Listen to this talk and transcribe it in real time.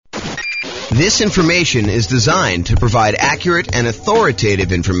This information is designed to provide accurate and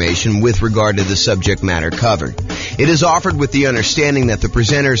authoritative information with regard to the subject matter covered. It is offered with the understanding that the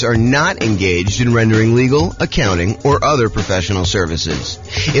presenters are not engaged in rendering legal, accounting, or other professional services.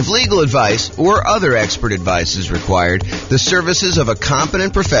 If legal advice or other expert advice is required, the services of a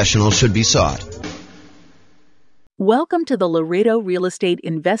competent professional should be sought. Welcome to the Laredo Real Estate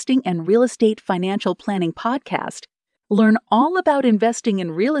Investing and Real Estate Financial Planning Podcast. Learn all about investing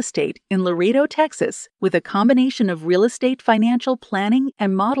in real estate in Laredo, Texas, with a combination of real estate financial planning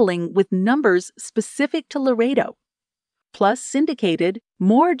and modeling with numbers specific to Laredo, plus syndicated,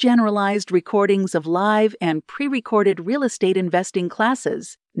 more generalized recordings of live and pre-recorded real estate investing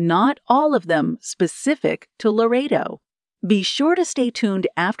classes, not all of them specific to Laredo. Be sure to stay tuned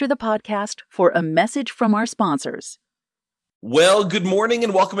after the podcast for a message from our sponsors. Well, good morning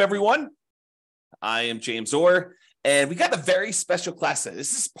and welcome, everyone. I am James Orr. And we got a very special class today.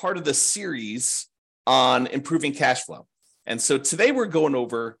 This is part of the series on improving cash flow. And so today we're going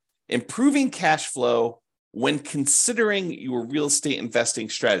over improving cash flow when considering your real estate investing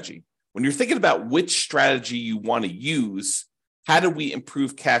strategy. When you're thinking about which strategy you want to use, how do we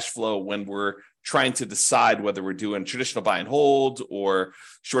improve cash flow when we're trying to decide whether we're doing traditional buy and hold or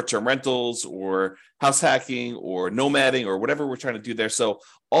short-term rentals or house hacking or nomading or whatever we're trying to do there. So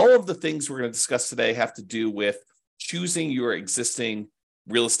all of the things we're going to discuss today have to do with choosing your existing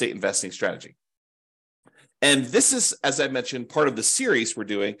real estate investing strategy. And this is, as I mentioned, part of the series we're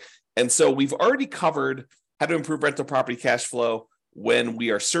doing. And so we've already covered how to improve rental property cash flow when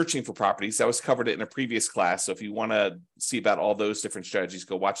we are searching for properties. That was covered in a previous class. So if you want to see about all those different strategies,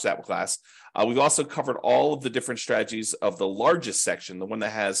 go watch that class. We've also covered all of the different strategies of the largest section, the one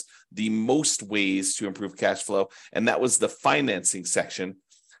that has the most ways to improve cash flow. And that was the financing section.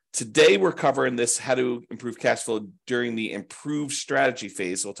 Today, we're covering this, how to improve cash flow during the improved strategy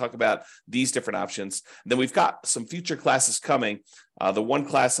phase. We'll talk about these different options. And then we've got some future classes coming. The one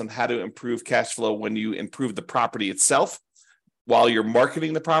class on how to improve cash flow when you improve the property itself, while you're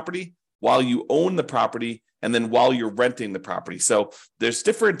marketing the property, while you own the property, and then while you're renting the property. So there's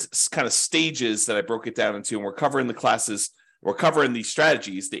different kind of stages that I broke it down into, and we're covering the classes. We're covering the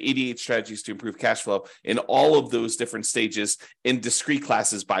strategies, the 88 strategies to improve cash flow in all of those different stages in discrete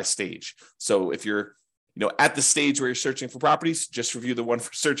classes by stage. So if you're at the stage where you're searching for properties, just review the one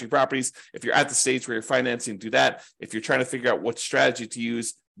for searching properties. If you're at the stage where you're financing, do that. If you're trying to figure out what strategy to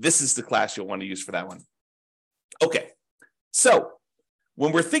use, this is the class you'll want to use for that one. Okay, so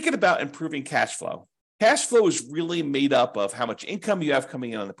when we're thinking about improving cash flow is really made up of how much income you have coming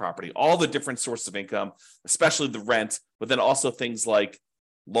in on the property, all the different sources of income, especially the rent, but then also things like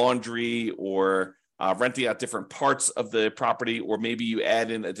laundry or renting out different parts of the property, or maybe you add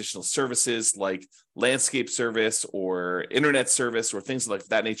in additional services like landscape service or internet service or things like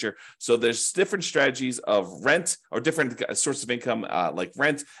that nature. So there's different strategies of rent or different sources of income like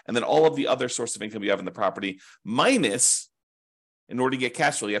rent, and then all of the other sources of income you have in the property, minus, in order to get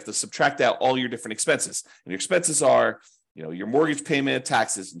cash flow, you have to subtract out all your different expenses. And your expenses are, your mortgage payment,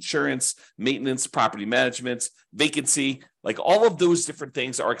 taxes, insurance, maintenance, property management, vacancy, like all of those different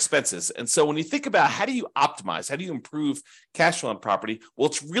things are expenses. And so when you think about how do you optimize, how do you improve cash flow on property? Well,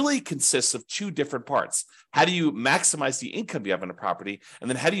 it really consists of two different parts. How do you maximize the income you have on a property? And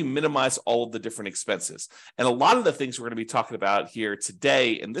then how do you minimize all of the different expenses? And a lot of the things we're going to be talking about here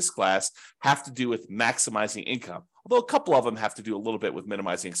today in this class have to do with maximizing income. Although a couple of them have to do a little bit with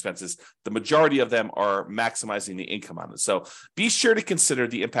minimizing expenses, the majority of them are maximizing the income on it. So be sure to consider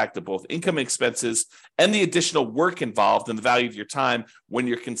the impact of both income and expenses and the additional work involved and the value of your time when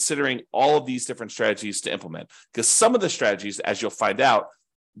you're considering all of these different strategies to implement. Because some of the strategies, as you'll find out,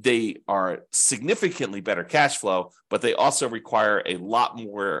 they are significantly better cash flow, but they also require a lot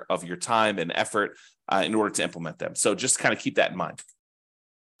more of your time and effort in order to implement them. So just kind of keep that in mind.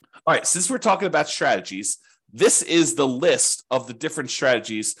 All right, since we're talking about strategies, this is the list of the different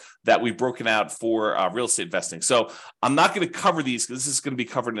strategies that we've broken out for real estate investing. So I'm not going to cover these because this is going to be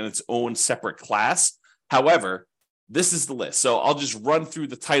covered in its own separate class. However, this is the list. So I'll just run through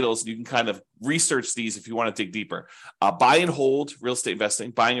the titles and you can kind of research these if you want to dig deeper. Buy and hold, real estate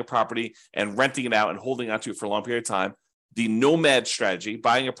investing, buying a property and renting it out and holding onto it for a long period of time. The nomad strategy,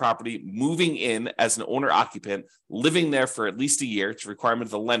 buying a property, moving in as an owner-occupant, living there for at least a year. It's a requirement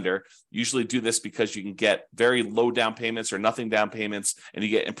of the lender. Usually do this because you can get very low down payments or nothing down payments, and you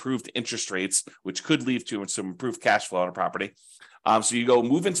get improved interest rates, which could lead to some improved cash flow on a property. So you go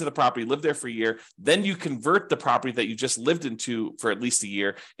move into the property, live there for a year, then you convert the property that you just lived into for at least a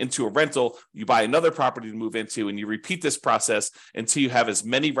year into a rental. You buy another property to move into, and you repeat this process until you have as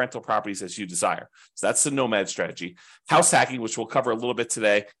many rental properties as you desire. So that's the nomad strategy. House hacking, which we'll cover a little bit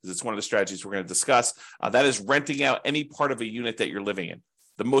today, because it's one of the strategies we're going to discuss. That is renting out any part of a unit that you're living in.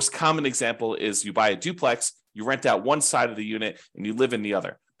 The most common example is you buy a duplex, you rent out one side of the unit, and you live in the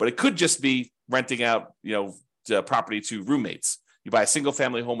other. But it could just be renting out, the property to roommates. You buy a single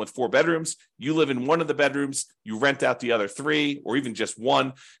family home with 4 bedrooms, you live in one of the bedrooms, you rent out the other 3 or even just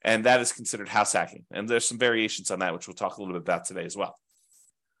one, and that is considered house hacking. And there's some variations on that, which we'll talk a little bit about today as well.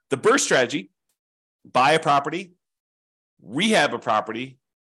 The BRRRR strategy: buy a property, rehab a property,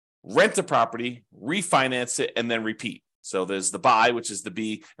 rent a property, refinance it, and then repeat. So there's the buy, which is the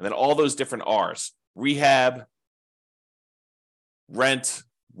B, and then all those different R's: rehab, rent,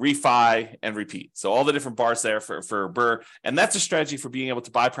 refi, and repeat. So all the different bars there for BRRRR. And that's a strategy for being able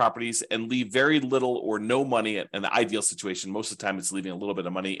to buy properties and leave very little or no money in the ideal situation. Most of the time it's leaving a little bit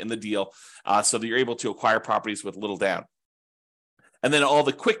of money in the deal, so that you're able to acquire properties with little down. And then all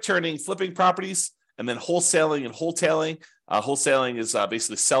the quick turning, flipping properties, and then wholesaling and wholetailing. Wholesaling is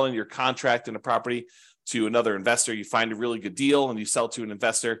basically selling your contract in a property to another investor. You find a really good deal and you sell to an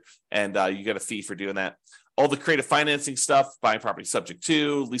investor, and you get a fee for doing that. All the creative financing stuff: buying property subject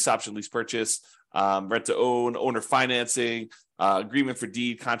to, lease option, lease purchase, rent to own, owner financing, agreement for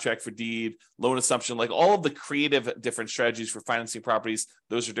deed, contract for deed, loan assumption, like all of the creative different strategies for financing properties.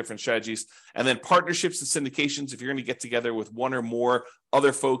 Those are different strategies. And then partnerships and syndications: if you're going to get together with one or more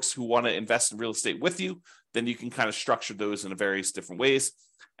other folks who want to invest in real estate with you, then you can kind of structure those in various different ways.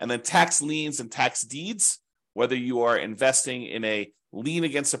 And then tax liens and tax deeds: whether you are investing in a lien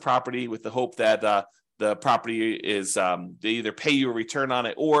against a property with the hope that the property is, they either pay you a return on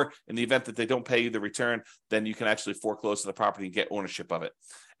it, or in the event that they don't pay you the return, then you can actually foreclose to the property and get ownership of it.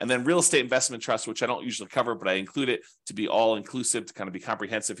 And then real estate investment trust, which I don't usually cover, but I include it to be all inclusive, to kind of be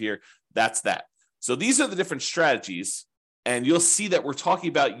comprehensive here. That's that. So these are the different strategies. And you'll see that we're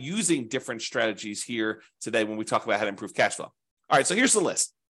talking about using different strategies here today when we talk about how to improve cash flow. All right, so here's the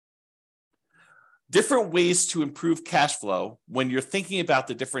list. Different ways to improve cash flow when you're thinking about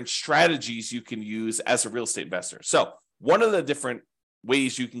the different strategies you can use as a real estate investor. So one of the different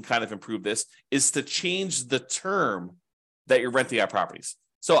ways you can kind of improve this is to change the term that you're renting out properties.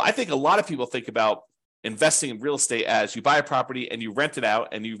 So I think a lot of people think about investing in real estate as you buy a property and you rent it out,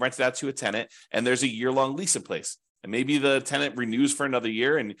 and you rent it out to a tenant, and there's a year-long lease in place. And maybe the tenant renews for another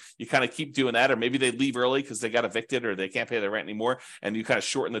year, and you kind of keep doing that, or maybe they leave early because they got evicted or they can't pay their rent anymore, and you kind of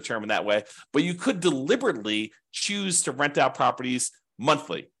shorten the term in that way. But you could deliberately choose to rent out properties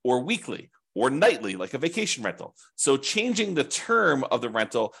monthly or weekly or nightly, like a vacation rental. So changing the term of the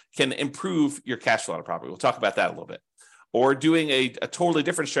rental can improve your cash flow on a property. We'll talk about that a little bit. Or doing a totally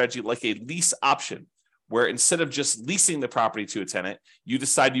different strategy, like a lease option, where instead of just leasing the property to a tenant, you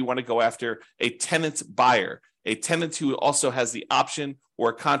decide you want to go after a tenant buyer, a tenant who also has the option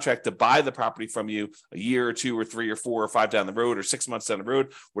or a contract to buy the property from you a year or 2 or 3 or 4 or 5 down the road, or 6 months down the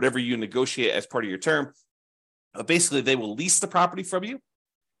road, whatever you negotiate as part of your term. Basically, they will lease the property from you,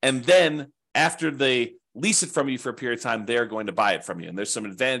 and then after they lease it from you for a period of time, they're going to buy it from you. And there's some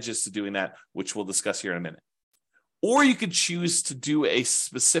advantages to doing that, which we'll discuss here in a minute. Or you could choose to do a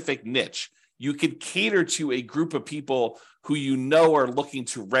specific niche. You could cater to a group of people who you know are looking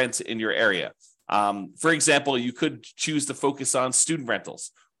to rent in your area. For example, you could choose to focus on student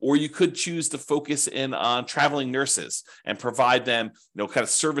rentals, or you could choose to focus in on traveling nurses and provide them, kind of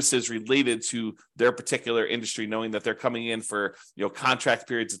services related to their particular industry, knowing that they're coming in for, contract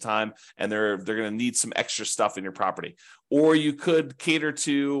periods of time, and they're going to need some extra stuff in your property. Or you could cater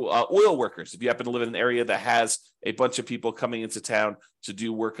to oil workers if you happen to live in an area that has a bunch of people coming into town to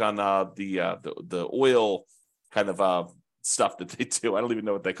do work on the oil kind of stuff that they do. I don't even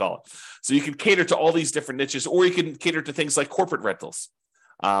know what they call it. So you can cater to all these different niches, or you can cater to things like corporate rentals.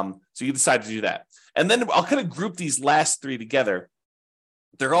 So you decide to do that. And then I'll kind of group these last 3 together.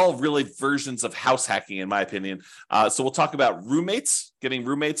 They're all really versions of house hacking, in my opinion. So we'll talk about roommates, getting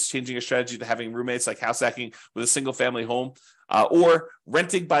roommates, changing your strategy to having roommates, like house hacking with a single family home, or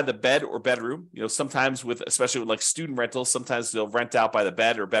renting by the bed or bedroom. Sometimes especially with like student rentals, sometimes they'll rent out by the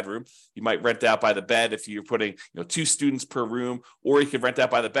bed or bedroom. You might rent out by the bed if you're putting 2 students per room, or you could rent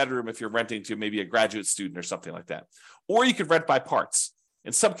out by the bedroom if you're renting to maybe a graduate student or something like that. Or you could rent by parts.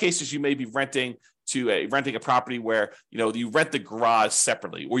 In some cases, you may be renting a property where you rent the garage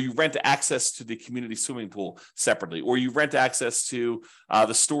separately, or you rent access to the community swimming pool separately, or you rent access to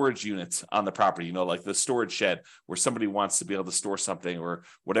the storage units on the property, like the storage shed where somebody wants to be able to store something or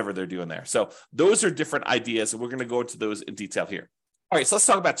whatever they're doing there. So those are different ideas, and we're going to go into those in detail here. All right, so let's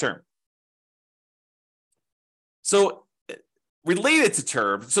talk about term. So related to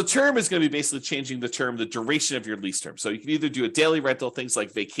term, so term is going to be basically changing the duration of your lease term. So you can either do a daily rental, things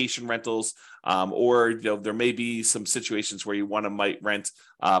like vacation rentals, or there may be some situations where you might rent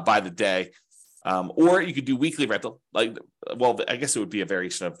by the day, or you could do weekly rental. I guess it would be a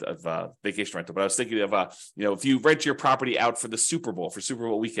variation of vacation rental. But I was thinking of if you rent your property out for the Super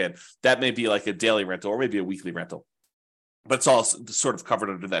Bowl weekend, that may be like a daily rental or maybe a weekly rental. But it's all sort of covered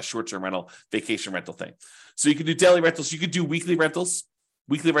under that short-term rental, vacation rental thing. So you can do daily rentals. You could do weekly rentals.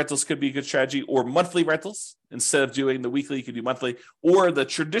 Weekly rentals could be a good strategy, or monthly rentals. Instead of doing the weekly, you could do monthly. Or the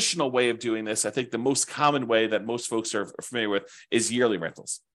traditional way of doing this, I think the most common way that most folks are familiar with is yearly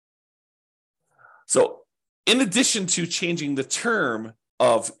rentals. So in addition to changing the term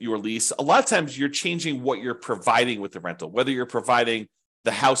of your lease, a lot of times you're changing what you're providing with the rental, whether you're providing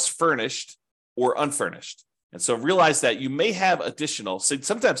the house furnished or unfurnished. And so realize that you may have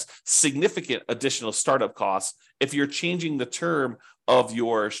sometimes significant additional startup costs if you're changing the term of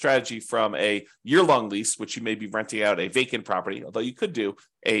your strategy from a year-long lease, which you may be renting out a vacant property, although you could do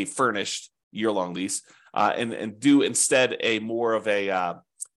a furnished year-long lease, and do instead a more of a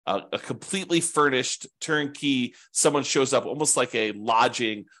completely furnished turnkey. Someone shows up almost like a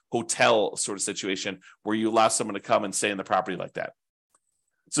lodging hotel sort of situation where you allow someone to come and stay in the property like that.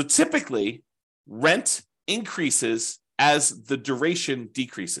 So typically, rent increases as the duration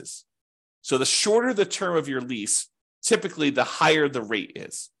decreases. So the shorter the term of your lease, typically the higher the rate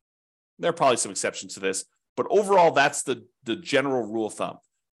is. There are probably some exceptions to this, but overall, that's the general rule of thumb.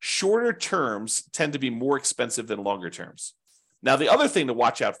 Shorter terms tend to be more expensive than longer terms. Now, the other thing to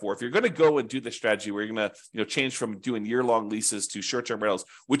watch out for, if you're going to go and do this strategy where you're going to change from doing year-long leases to short-term rentals,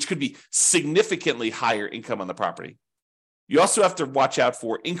 which could be significantly higher income on the property, you also have to watch out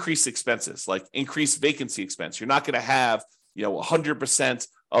for increased expenses, like increased vacancy expense. You're not going to have 100%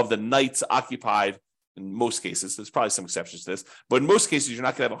 of the nights occupied in most cases. There's probably some exceptions to this, but in most cases, you're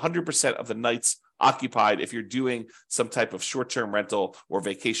not going to have 100% of the nights occupied if you're doing some type of short-term rental or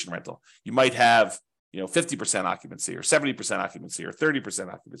vacation rental. You might have 50% occupancy or 70% occupancy or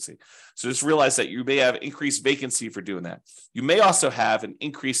 30% occupancy. So just realize that you may have increased vacancy for doing that. You may also have an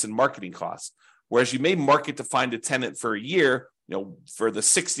increase in marketing costs. Whereas you may market to find a tenant for a year, for the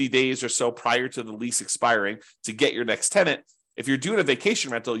 60 days or so prior to the lease expiring to get your next tenant. If you're doing a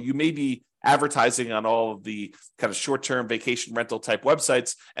vacation rental, you may be advertising on all of the kind of short-term vacation rental type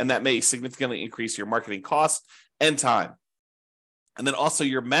websites, and that may significantly increase your marketing costs and time. And then also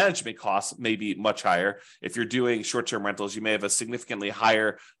your management costs may be much higher. If you're doing short-term rentals, you may have a significantly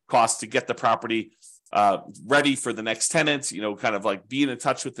higher cost to get the property ready for the next tenant, kind of like being in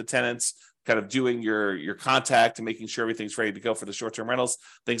touch with the tenants, kind of doing your contact and making sure everything's ready to go for the short-term rentals.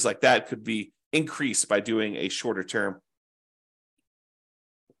 Things like that could be increased by doing a shorter term.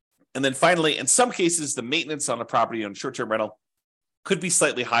 And then finally, in some cases, the maintenance on the property on short-term rental could be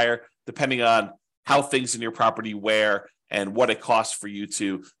slightly higher depending on how things in your property wear and what it costs for you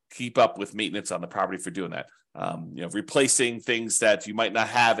to keep up with maintenance on the property for doing that. Replacing things that you might not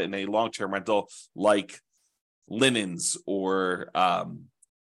have in a long-term rental, like linens or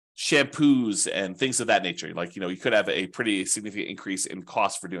shampoos and things of that nature. Like, you could have a pretty significant increase in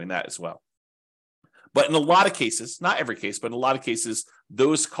cost for doing that as well. But in a lot of cases, not every case, but in a lot of cases,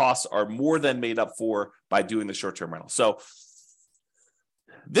 those costs are more than made up for by doing the short-term rental. So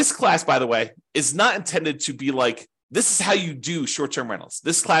this class, by the way, is not intended to be like, this is how you do short-term rentals.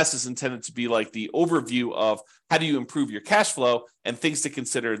 This class is intended to be like the overview of how do you improve your cash flow and things to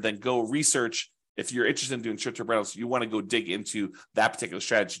consider, then go research. If you're interested in doing short-term rentals, you want to go dig into that particular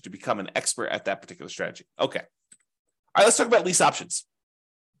strategy to become an expert at that particular strategy. Okay. All right, let's talk about lease options.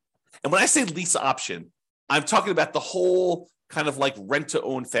 And when I say lease option, I'm talking about the whole kind of like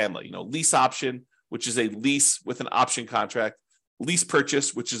rent-to-own family. Lease option, which is a lease with an option contract. Lease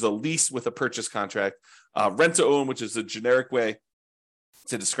purchase, which is a lease with a purchase contract. Rent-to-own, which is a generic way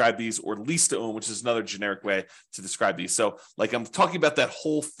to describe these, or lease-to-own, which is another generic way to describe these. So like I'm talking about that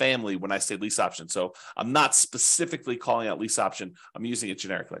whole family when I say lease option. So I'm not specifically calling out lease option. I'm using it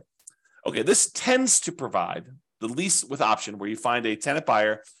generically. Okay, this tends to provide the lease with option where you find a tenant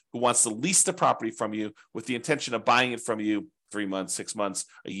buyer who wants to lease the property from you with the intention of buying it from you 3 months, 6 months,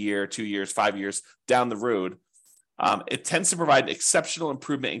 a year, 2 years, 5 years down the road. It tends to provide exceptional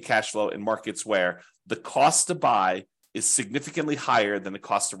improvement in cash flow in markets where the cost to buy is significantly higher than the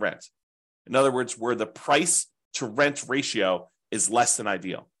cost to rent. In other words, where the price to rent ratio is less than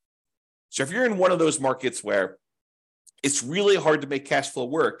ideal. So if you're in one of those markets where it's really hard to make cash flow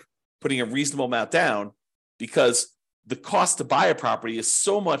work, putting a reasonable amount down because the cost to buy a property is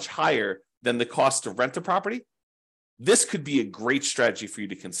so much higher than the cost to rent a property, this could be a great strategy for you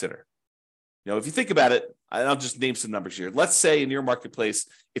to consider. If you think about it, and I'll just name some numbers here. Let's say in your marketplace,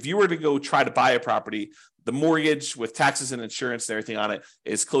 if you were to go try to buy a property, the mortgage with taxes and insurance and everything on it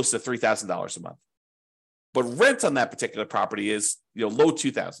is close to $3,000 a month. But rent on that particular property is, low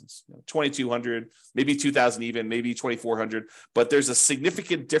 2000s, 2,200, maybe 2,000 even, maybe 2,400. But there's a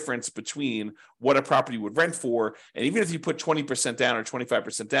significant difference between what a property would rent for, and even if you put 20% down or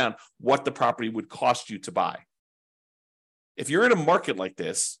 25% down, what the property would cost you to buy. If you're in a market like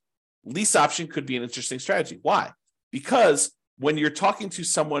this, lease option could be an interesting strategy. Why? Because when you're talking to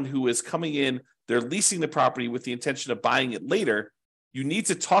someone who is coming in, they're leasing the property with the intention of buying it later, you need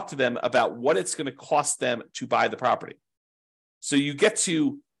to talk to them about what it's going to cost them to buy the property. So you get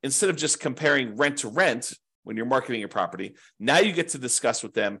to, instead of just comparing rent to rent when you're marketing your property, now you get to discuss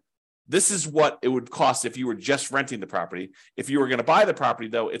with them, this is what it would cost if you were just renting the property. If you were going to buy the property,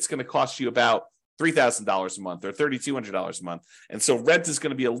 though, it's going to cost you about $3,000 a month or $3,200 a month. And so rent is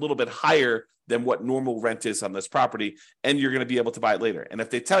going to be a little bit higher than what normal rent is on this property, and you're going to be able to buy it later. And if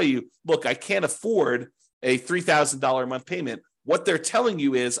they tell you, look, I can't afford a $3,000 a month payment, what they're telling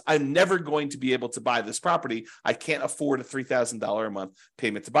you is, I'm never going to be able to buy this property. I can't afford a $3,000 a month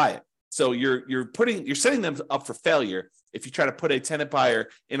payment to buy it. So you're setting them up for failure if you try to put a tenant buyer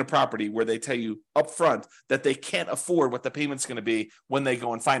in a property where they tell you up front that they can't afford what the payment's going to be when they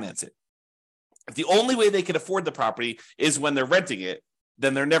go and finance it. If the only way they can afford the property is when they're renting it,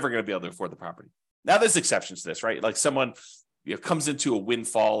 then they're never going to be able to afford the property. Now, there's exceptions to this, right? Like someone comes into a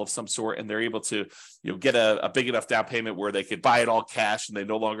windfall of some sort and they're able to get a big enough down payment where they could buy it all cash and they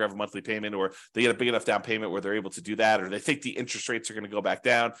no longer have a monthly payment, or they get a big enough down payment where they're able to do that, or they think the interest rates are going to go back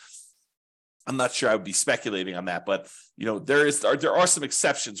down. I'm not sure I would be speculating on that, but there are some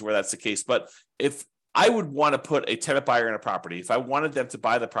exceptions where that's the case. But if I would want to put a tenant buyer in a property, if I wanted them to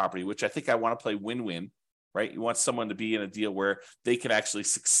buy the property, which I think I want to play win-win, right? You want someone to be in a deal where they can actually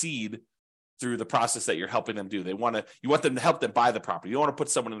succeed through the process that you're helping them do. You want them to help them buy the property. You don't want to put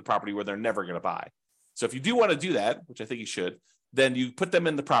someone in the property where they're never going to buy. So if you do want to do that, which I think you should, then you put them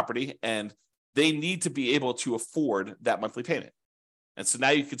in the property and they need to be able to afford that monthly payment. And so now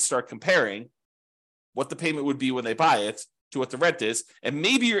you can start comparing what the payment would be when they buy it to what the rent is, and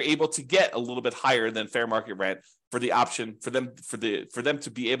maybe you're able to get a little bit higher than fair market rent for the option for them to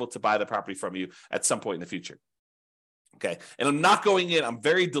be able to buy the property from you at some point in the future. Okay. And I'm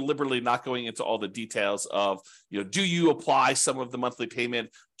very deliberately not going into all the details of, do you apply some of the monthly payment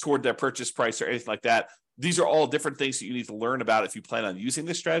toward their purchase price or anything like that? These are all different things that you need to learn about if you plan on using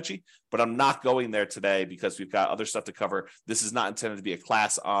this strategy, but I'm not going there today because we've got other stuff to cover. This is not intended to be a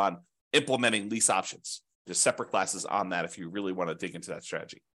class on implementing lease options. There's separate classes on that if you really want to dig into that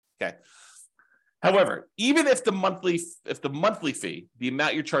strategy. Okay. However, even if the monthly fee, the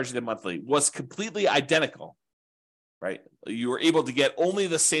amount you're charging them monthly, was completely identical, right? You were able to get only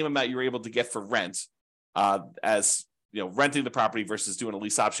the same amount you were able to get for rent as renting the property versus doing a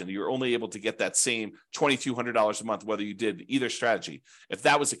lease option. You were only able to get that same $2,200 a month, whether you did either strategy. If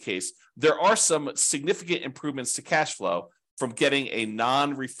that was the case, there are some significant improvements to cash flow from getting a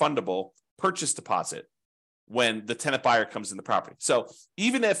non-refundable purchase deposit when the tenant buyer comes in the property. So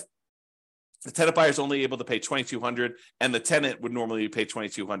even if the tenant buyer is only able to pay $2,200 and the tenant would normally pay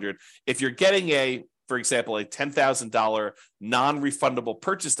 $2,200, if you're getting for example, a $10,000 non-refundable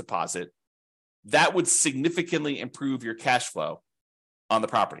purchase deposit, that would significantly improve your cash flow on the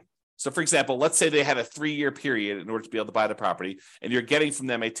property. So for example, let's say they had a 3-year period in order to be able to buy the property, and you're getting from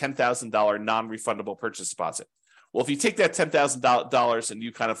them a $10,000 non-refundable purchase deposit. Well, if you take that $10,000 and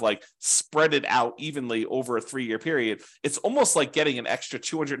you kind of like spread it out evenly over a 3-year period, it's almost like getting an extra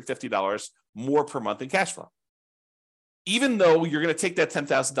 $250 more per month in cash flow. Even though you're going to take that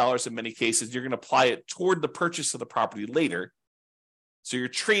 $10,000 in many cases, you're going to apply it toward the purchase of the property later. So you're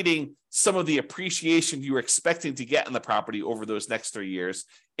trading some of the appreciation you're expecting to get in the property over those next 3 years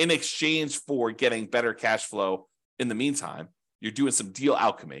in exchange for getting better cash flow in the meantime. You're doing some deal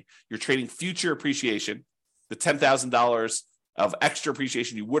alchemy. You're trading future appreciation, the $10,000 of extra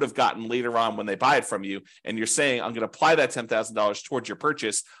appreciation you would have gotten later on when they buy it from you. And you're saying, I'm going to apply that $10,000 towards your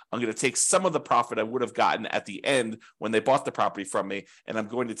purchase. I'm going to take some of the profit I would have gotten at the end when they bought the property from me, and I'm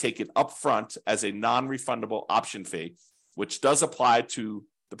going to take it up front as a non-refundable option fee, which does apply to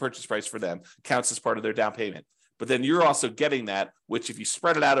the purchase price for them, counts as part of their down payment. But then you're also getting that, which if you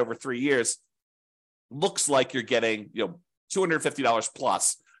spread it out over 3 years, looks like you're getting, $250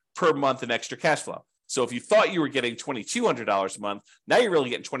 plus per month in extra cash flow. So if you thought you were getting $2,200 a month, now you're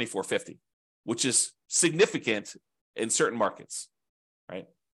really getting $2,450, which is significant in certain markets, right?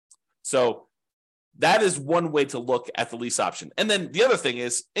 So that is one way to look at the lease option. And then the other thing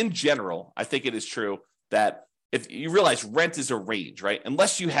is, in general, I think it is true that if you realize rent is a range, right?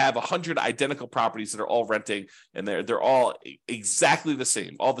 Unless you have 100 identical properties that are all renting and they're all exactly the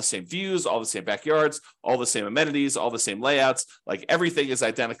same, all the same views, all the same backyards, all the same amenities, all the same layouts, like everything is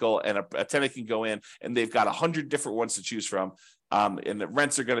identical, and a tenant can go in and they've got 100 different ones to choose from. And the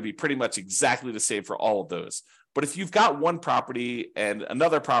rents are going to be pretty much exactly the same for all of those. But if you've got one property and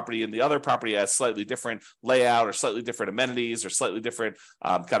another property, and the other property has slightly different layout or slightly different amenities or slightly different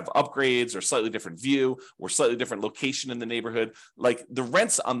kind of upgrades or slightly different view or slightly different location in the neighborhood, like the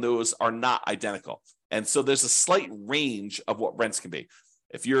rents on those are not identical. And so there's a slight range of what rents can be.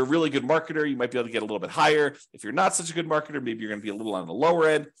 If you're a really good marketer, you might be able to get a little bit higher. If you're not such a good marketer, maybe you're going to be a little on the lower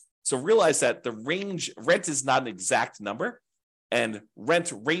end. So realize that the rent is not an exact number, and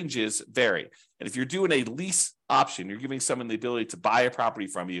rent ranges vary. And if you're doing a lease option, you're giving someone the ability to buy a property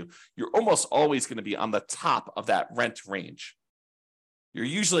from you, you're almost always going to be on the top of that rent range. You're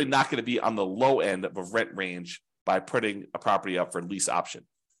usually not going to be on the low end of a rent range by putting a property up for lease option,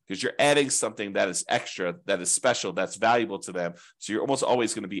 because you're adding something that is extra, that is special, that's valuable to them. So you're almost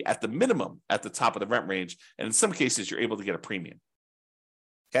always going to be at the minimum at the top of the rent range. And in some cases, you're able to get a premium.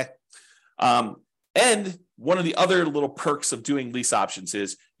 Okay. And one of the other little perks of doing lease options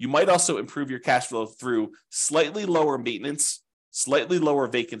is you might also improve your cash flow through slightly lower maintenance, slightly lower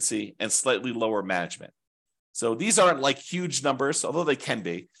vacancy, and slightly lower management. So these aren't like huge numbers, although they can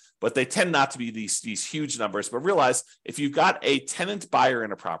be, but they tend not to be these huge numbers. But realize if you've got a tenant buyer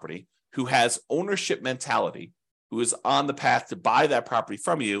in a property who has ownership mentality, who is on the path to buy that property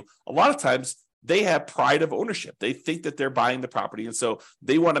from you, a lot of times they have pride of ownership. They think that they're buying the property, and so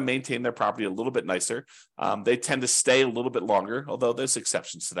they want to maintain their property a little bit nicer. They tend to stay a little bit longer, although there's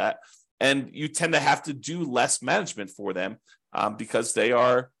exceptions to that. And you tend to have to do less management for them because they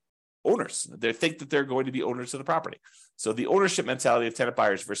are owners. They think that they're going to be owners of the property. So the ownership mentality of tenant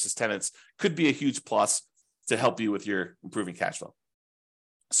buyers versus tenants could be a huge plus to help you with your improving cash flow.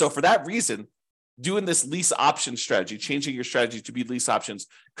 So for that reason, doing this lease option strategy, changing your strategy to be lease options,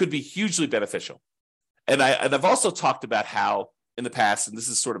 could be hugely beneficial. And I've also talked about how in the past, and this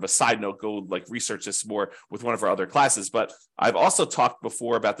is sort of a side note, go like research this more with one of our other classes, but I've also talked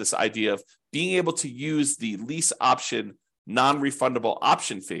before about this idea of being able to use the lease option non-refundable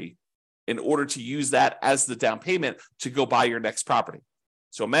option fee in order to use that as the down payment to go buy your next property.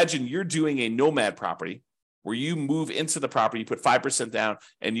 So imagine you're doing a nomad property where you move into the property, you put 5% down,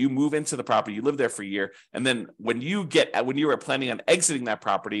 and you move into the property, you live there for a year. And then when you are planning on exiting that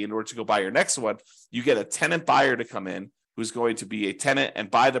property in order to go buy your next one, you get a tenant buyer to come in who's going to be a tenant and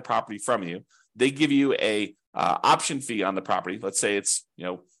buy the property from you. They give you a option fee on the property. Let's say it's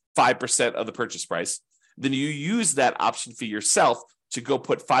 5% of the purchase price. Then you use that option fee yourself to go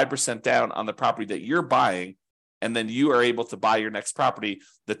put 5% down on the property that you're buying, and then you are able to buy your next property.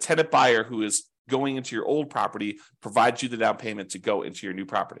 The tenant buyer who is going into your old property provides you the down payment to go into your new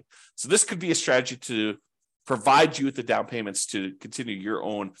property. So this could be a strategy to provide you with the down payments to continue your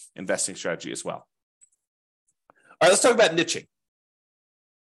own investing strategy as well. All right, let's talk about niching.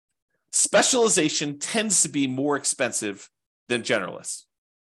 Specialization tends to be more expensive than generalists.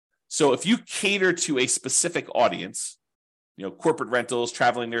 So if you cater to a specific audience, corporate rentals,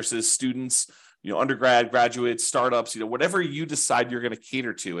 traveling nurses, students, undergrad, graduates, startups, whatever you decide you're going to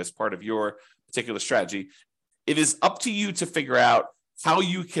cater to as part of your particular strategy, it is up to you to figure out how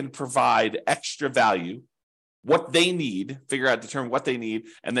you can provide extra value, what they need, determine what they need,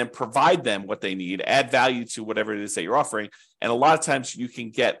 and then provide them what they need, add value to whatever it is that you're offering. And a lot of times you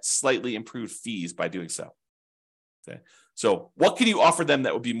can get slightly improved fees by doing so. Okay. So what can you offer them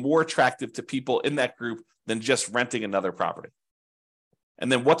that would be more attractive to people in that group than just renting another property?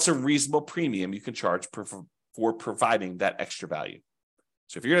 And then what's a reasonable premium you can charge for providing that extra value?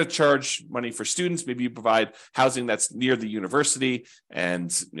 So if you're going to charge money for students, maybe you provide housing that's near the university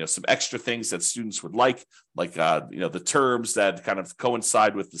and some extra things that students would like the terms that kind of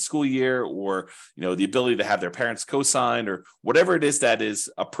coincide with the school year, or the ability to have their parents co-sign, or whatever it is that is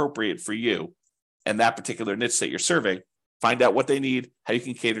appropriate for you and that particular niche that you're serving. Find out what they need, how you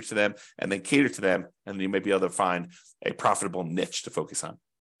can cater to them, and then cater to them, and then you may be able to find a profitable niche to focus on.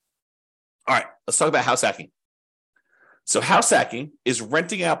 All right, let's talk about house hacking. So house hacking is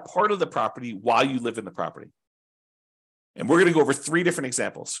renting out part of the property while you live in the property. And we're going to go over 3 different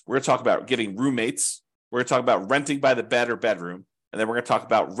examples. We're going to talk about getting roommates. We're going to talk about renting by the bed or bedroom. And then we're going to talk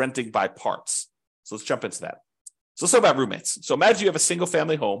about renting by parts. So let's jump into that. So let's talk about roommates. So imagine you have a single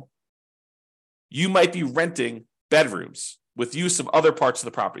family home. You might be renting bedrooms with use of other parts of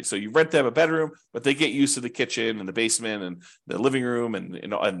the property. So you rent them a bedroom, but they get use of the kitchen and the basement and the living room and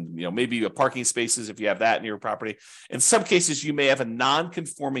maybe a parking spaces if you have that in your property. In some cases, you may have a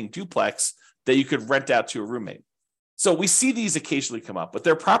non-conforming duplex that you could rent out to a roommate. So we see these occasionally come up, but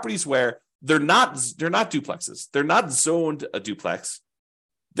they're properties where they're not duplexes. They're not zoned a duplex.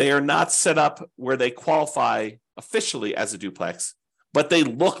 They are not set up where they qualify officially as a duplex, but they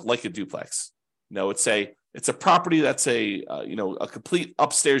look like a duplex. It's a property that's a complete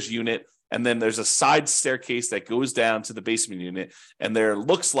upstairs unit, and then there's a side staircase that goes down to the basement unit, and there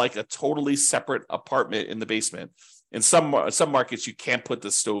looks like a totally separate apartment in the basement. In some markets, you can't put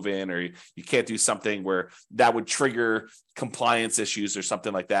the stove in, or you can't do something where that would trigger compliance issues or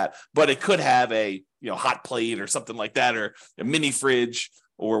something like that. But it could have a hot plate or something like that, or a mini fridge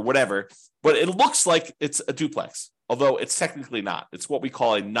or whatever. But it looks like it's a duplex, although it's technically not. It's what we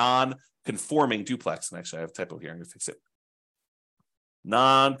call a non-conforming duplex. And actually, I have a typo here. I'm going to fix it.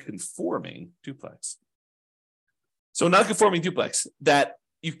 Non-conforming duplex. So non-conforming duplex that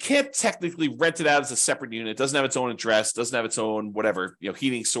you can't technically rent it out as a separate unit. It doesn't have its own address, doesn't have its own whatever,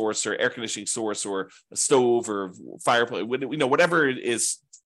 heating source or air conditioning source or a stove or fireplace, whatever it is,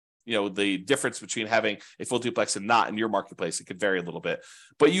 the difference between having a full duplex and not in your marketplace, it could vary a little bit.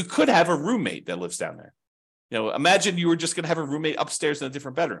 But you could have a roommate that lives down there. Imagine you were just going to have a roommate upstairs in a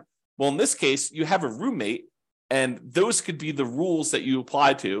different bedroom. Well, in this case, you have a roommate, and those could be the rules that you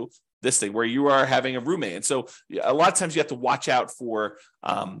apply to this thing where you are having a roommate. And so a lot of times you have to watch out for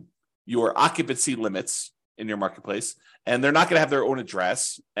your occupancy limits in your marketplace, and they're not going to have their own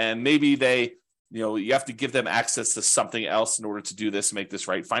address. And maybe you have to give them access to something else in order to do this, make this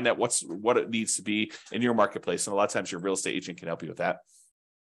right. Find out what it needs to be in your marketplace. And a lot of times your real estate agent can help you with that.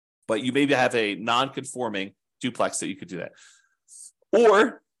 But you maybe have a non-conforming duplex that you could do that.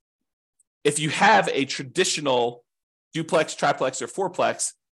 Or if you have a traditional duplex, triplex, or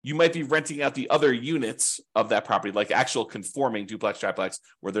fourplex, you might be renting out the other units of that property, like actual conforming duplex, triplex,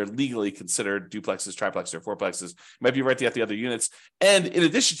 where they're legally considered duplexes, triplexes, or fourplexes. You might be renting out the other units. And in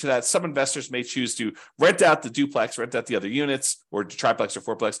addition to that, some investors may choose to rent out the duplex, rent out the other units, or triplex or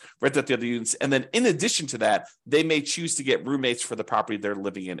fourplex, rent out the other units. And then in addition to that, they may choose to get roommates for the property they're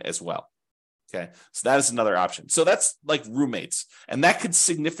living in as well. Okay, so that is another option. So that's like roommates. And that could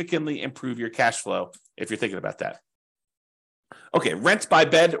significantly improve your cash flow if you're thinking about that. Okay, rent by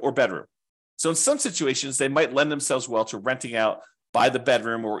bed or bedroom. So in some situations, they might lend themselves well to renting out by the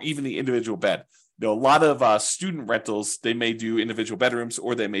bedroom or even the individual bed. A lot of student rentals, they may do individual bedrooms,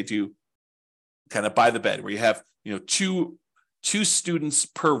 or they may do kind of by the bed, where you have two students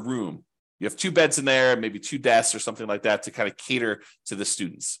per room. You have two beds in there, maybe two desks or something like that to kind of cater to the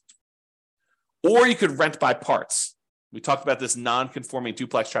students. Or you could rent by parts. We talked about this non-conforming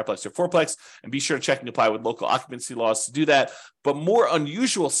duplex, triplex, or fourplex, and be sure to check and apply with local occupancy laws to do that. But more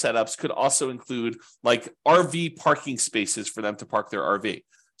unusual setups could also include like RV parking spaces for them to park their RV.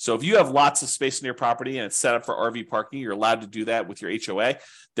 So if you have lots of space in your property and it's set up for RV parking, you're allowed to do that with your HOA,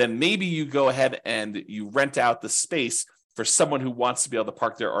 then maybe you go ahead and you rent out the space for someone who wants to be able to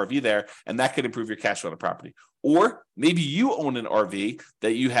park their RV there, and that could improve your cash flow on the property. Or maybe you own an RV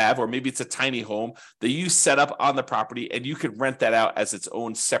that you have, or maybe it's a tiny home that you set up on the property, and you could rent that out as its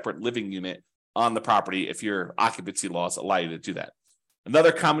own separate living unit on the property if your occupancy laws allow you to do that.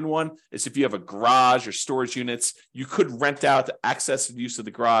 Another common one is if you have a garage or storage units, you could rent out the access and use of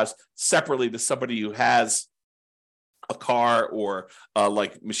the garage separately to somebody who has a car or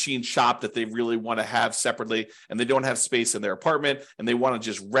like machine shop that they really want to have separately, and they don't have space in their apartment, and they want to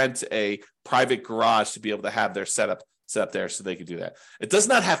just rent a private garage to be able to have their setup there so they can do that. It does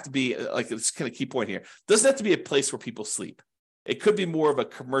not have to be, like, it's kind of key point here, it doesn't have to be a place where people sleep. It could be more of a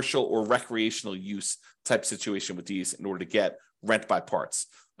commercial or recreational use type situation with these in order to get rent by parts.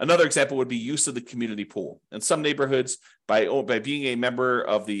 Another example would be use of the community pool. In some neighborhoods, by being a member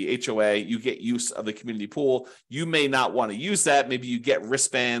of the HOA, you get use of the community pool. You may not want to use that. Maybe you get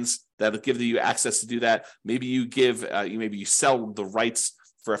wristbands that will give you access to do that. Maybe you sell the rights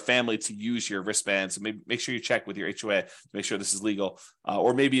for a family to use your wristbands. So maybe make sure you check with your HOA to make sure this is legal.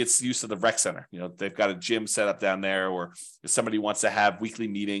 Or maybe it's use of the rec center. They've got a gym set up down there, or if somebody wants to have weekly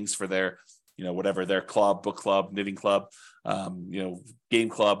meetings for their, whatever, their club, book club, knitting club, game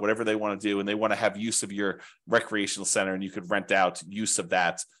club, whatever they want to do, and they want to have use of your recreational center, and you could rent out use of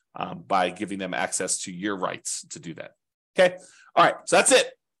that by giving them access to your rights to do that. Okay. All right. So that's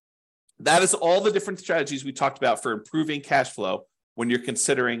it. That is all the different strategies we talked about for improving cash flow when you're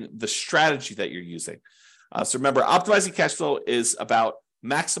considering the strategy that you're using. So remember, optimizing cash flow is about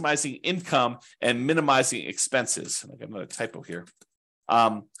maximizing income and minimizing expenses. I got another typo here.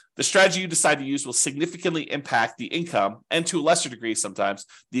 The strategy you decide to use will significantly impact the income and, to a lesser degree sometimes,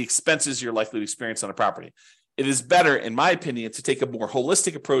 the expenses you're likely to experience on a property. It is better, in my opinion, to take a more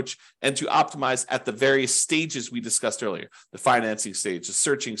holistic approach and to optimize at the various stages we discussed earlier: the financing stage, the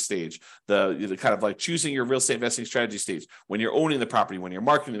searching stage, the kind of like choosing your real estate investing strategy stage, when you're owning the property, when you're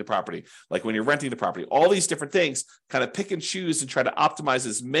marketing the property, like when you're renting the property. All these different things, kind of pick and choose and try to optimize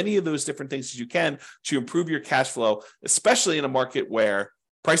as many of those different things as you can to improve your cash flow, especially in a market where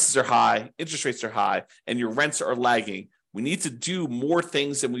prices are high, interest rates are high, and your rents are lagging. We need to do more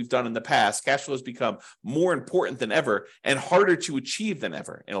things than we've done in the past. Cash flow has become more important than ever and harder to achieve than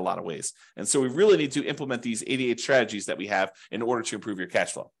ever in a lot of ways. And so we really need to implement these 88 strategies that we have in order to improve your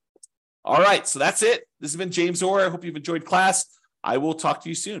cash flow. All right, so that's it. This has been James Orr. I hope you've enjoyed class. I will talk to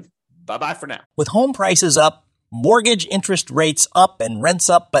you soon. Bye-bye for now. With home prices up, mortgage interest rates up, and rents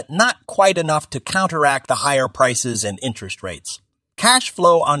up, but not quite enough to counteract the higher prices and interest rates, cash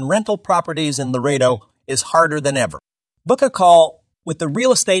flow on rental properties in Laredo is harder than ever. Book a call with the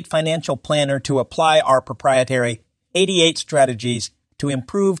Real Estate Financial Planner to apply our proprietary 88 strategies to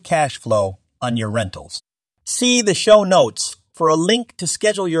improve cash flow on your rentals. See the show notes for a link to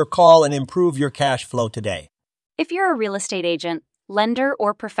schedule your call and improve your cash flow today. If you're a real estate agent, lender,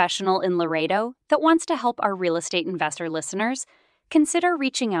 or professional in Laredo that wants to help our real estate investor listeners, consider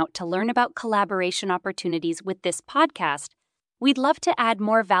reaching out to learn about collaboration opportunities with this podcast. We'd love to add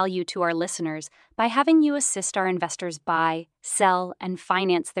more value to our listeners by having you assist our investors buy, sell, and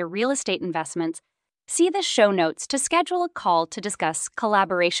finance their real estate investments. See the show notes to schedule a call to discuss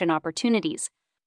collaboration opportunities.